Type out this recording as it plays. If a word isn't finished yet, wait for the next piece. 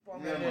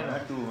Yeah, man, I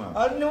do, man.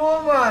 I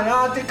know, man.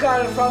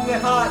 Article from the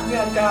heart, me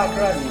attack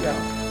Rasta.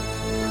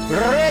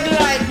 Red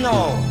light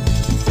now.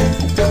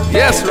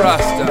 Yes,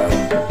 Rasta.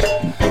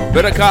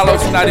 Better call out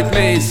to the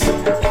place.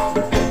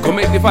 Go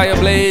make the fire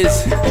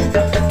blaze.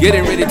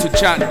 Getting ready to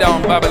chant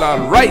down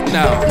Babylon right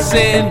now.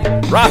 Saying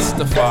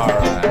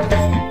Rastafari.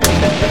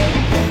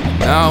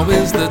 Now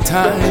is the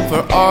time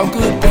for all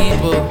good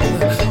people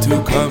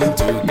to come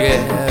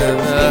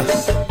together.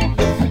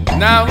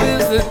 Now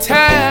is the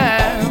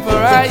time for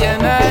I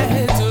and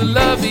I to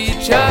love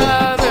each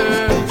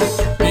other,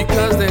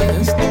 because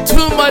there's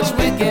too much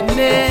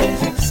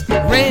wickedness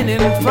raining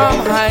from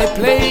high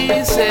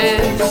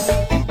places.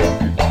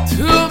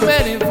 Too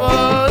many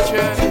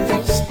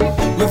vultures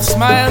with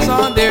smiles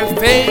on their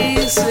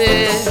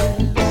faces.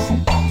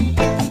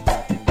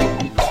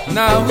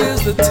 Now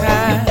is the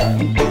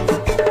time.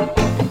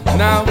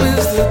 Now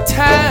is the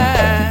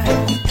time.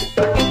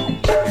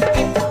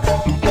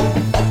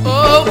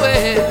 Oh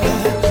well,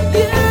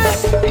 yeah.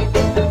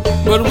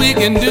 What we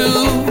can do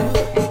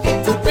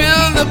to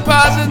build a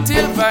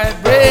positive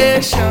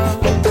vibration,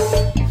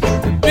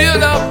 to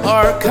build up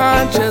our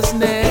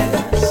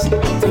consciousness,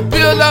 to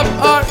build up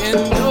our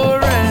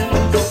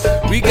endurance.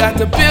 We got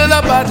to build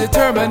up our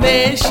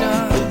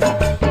determination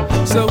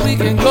so we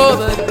can go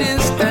the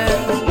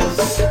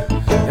distance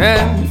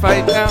and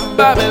fight down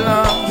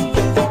Babylon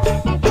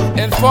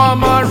and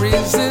form our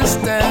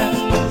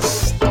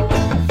resistance.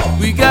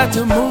 We got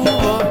to move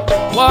up,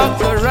 walk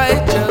the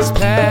righteous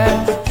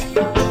path.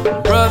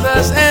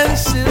 Brothers and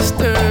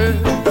sisters,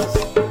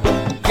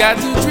 got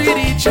to treat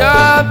each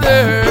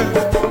other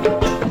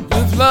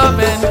with love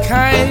and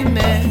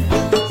kindness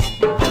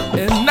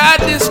and not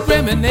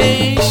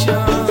discrimination.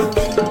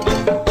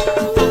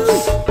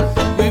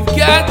 We've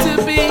got to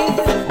be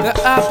the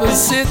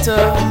opposite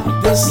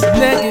of this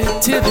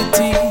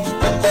negativity.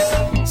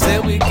 Say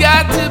we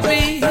got to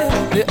be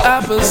the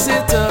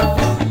opposite of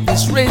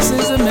this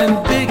racism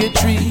and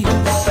bigotry.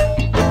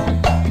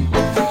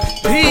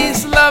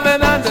 Peace, love,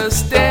 and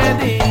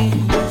understanding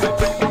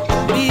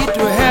need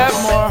to have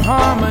more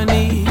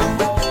harmony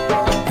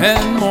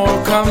and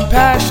more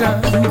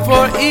compassion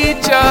for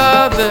each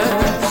other.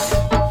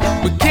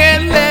 We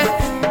can't let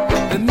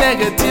the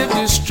negative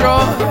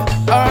destroy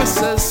our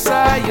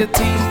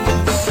society.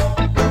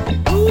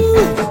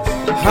 Ooh,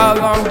 how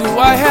long do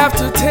I have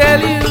to tell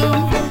you?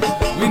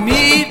 We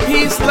need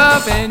peace,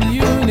 love, and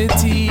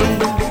unity.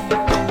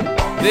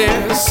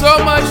 There's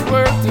so much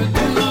work to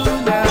do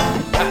now.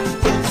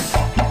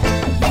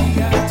 We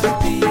got to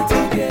be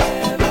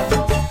together.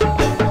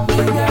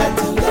 We got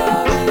to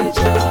love each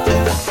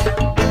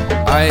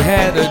other. I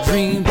had a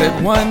dream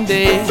that one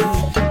day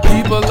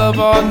people of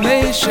all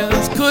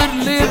nations could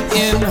live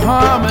in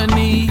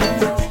harmony.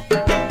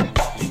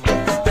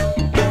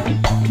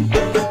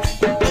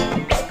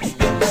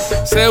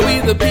 So we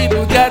the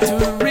people got to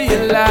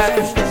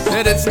realize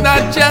that it's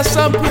not just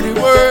some pretty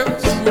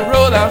words we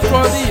wrote out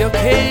for the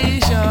occasion.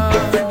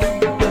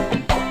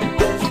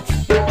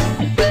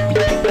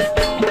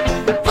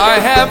 I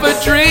have a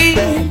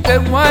dream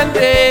that one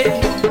day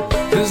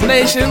this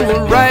nation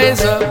will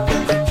rise up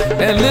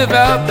and live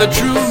out the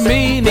true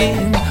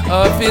meaning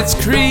of its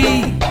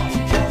creed.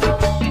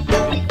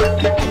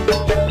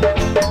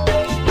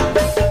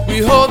 We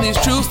hold these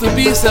truths to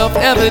be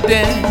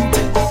self-evident,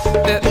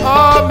 that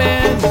all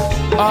men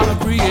are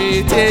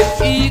created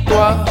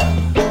equal.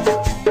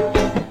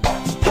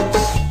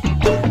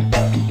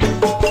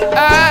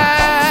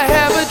 I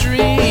have a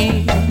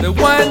dream that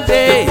one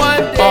day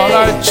all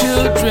our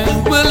children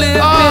will live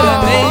in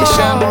a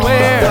nation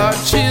where our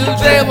children,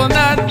 they will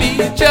not be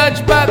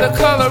judged by the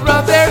color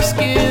of their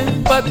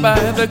skin, but by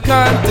the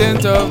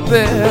content of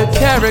their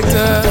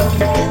character.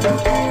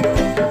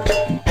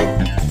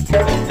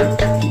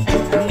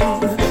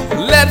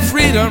 Let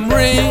freedom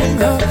ring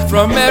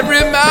from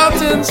every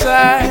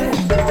mountainside,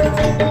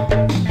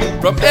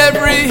 from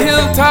every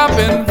hilltop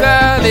and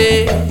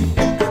valley.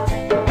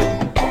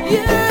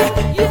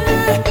 Yeah,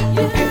 yeah,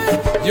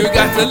 yeah. You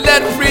got to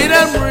let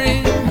freedom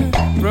ring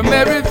from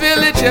every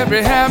village,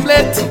 every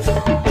hamlet,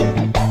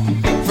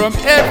 from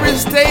every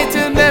state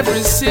and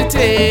every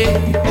city.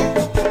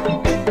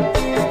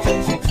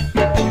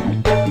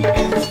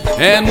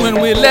 And when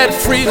we let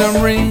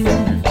freedom ring,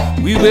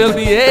 we will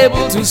be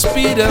able to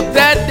speed up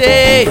that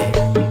day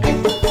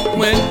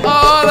when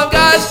all of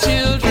God's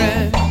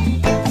children,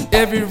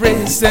 every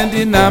race and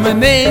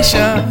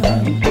denomination,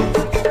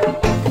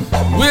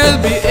 will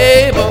be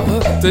able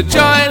to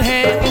join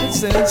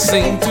hands and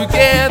sing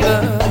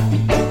together.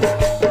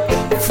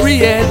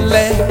 Free at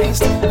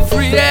last,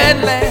 free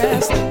at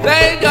last.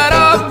 Thank God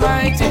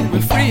Almighty,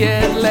 we're free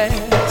at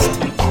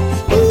last.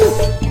 Ooh.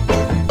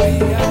 We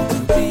got to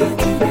be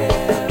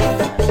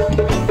together.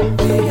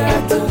 We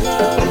got to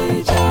love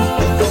each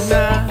other.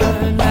 Na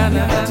na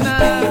na na.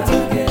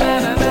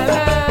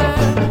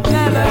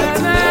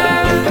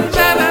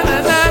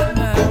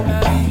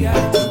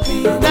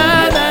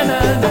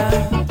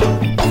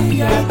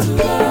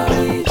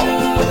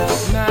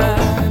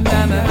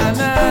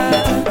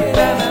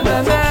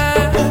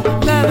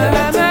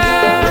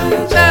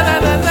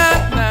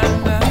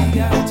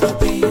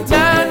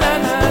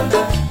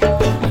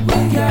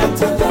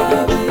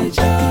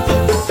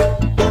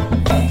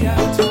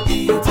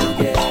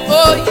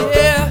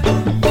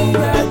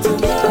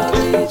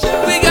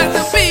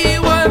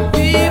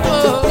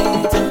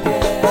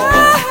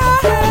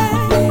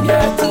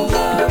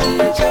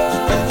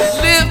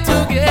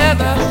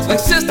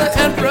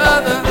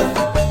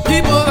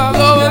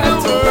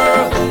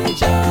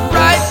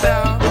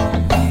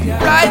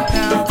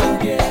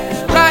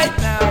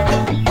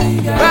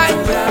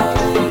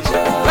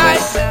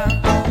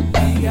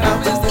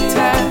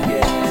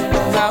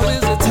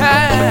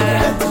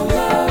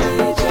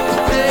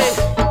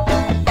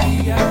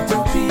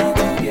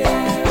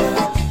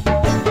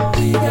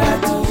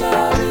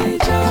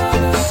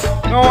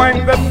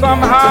 that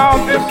somehow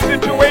this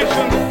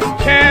situation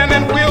can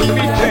and will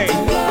be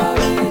changed.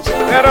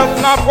 Let us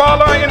not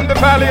wallow in the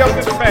valley of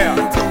despair.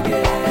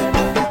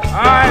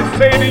 I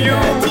say to you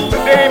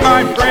today,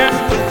 my friend,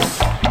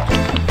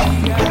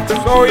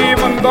 so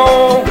even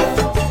though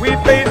we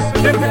face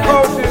the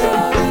difficulties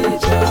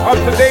of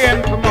today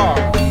and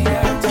tomorrow,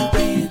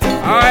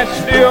 I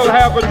still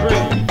have a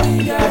dream.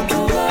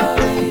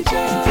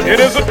 It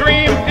is a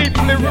dream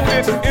deeply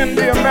rooted in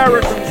the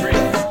American dream.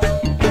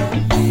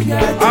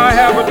 I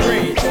have a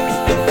dream.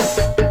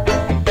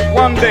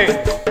 One day,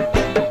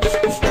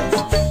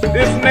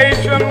 this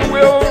nation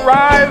will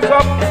rise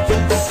up,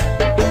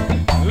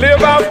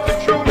 live out the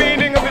true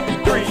meaning of its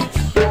creed.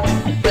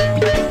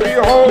 We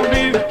hold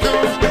these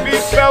truths to be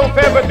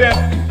self-evident,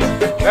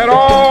 that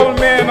all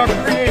men are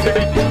created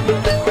equal.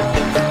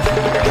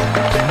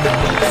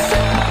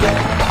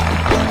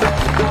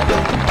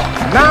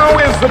 Now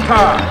is the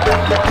time.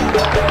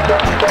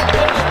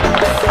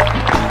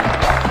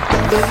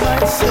 They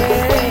might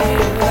say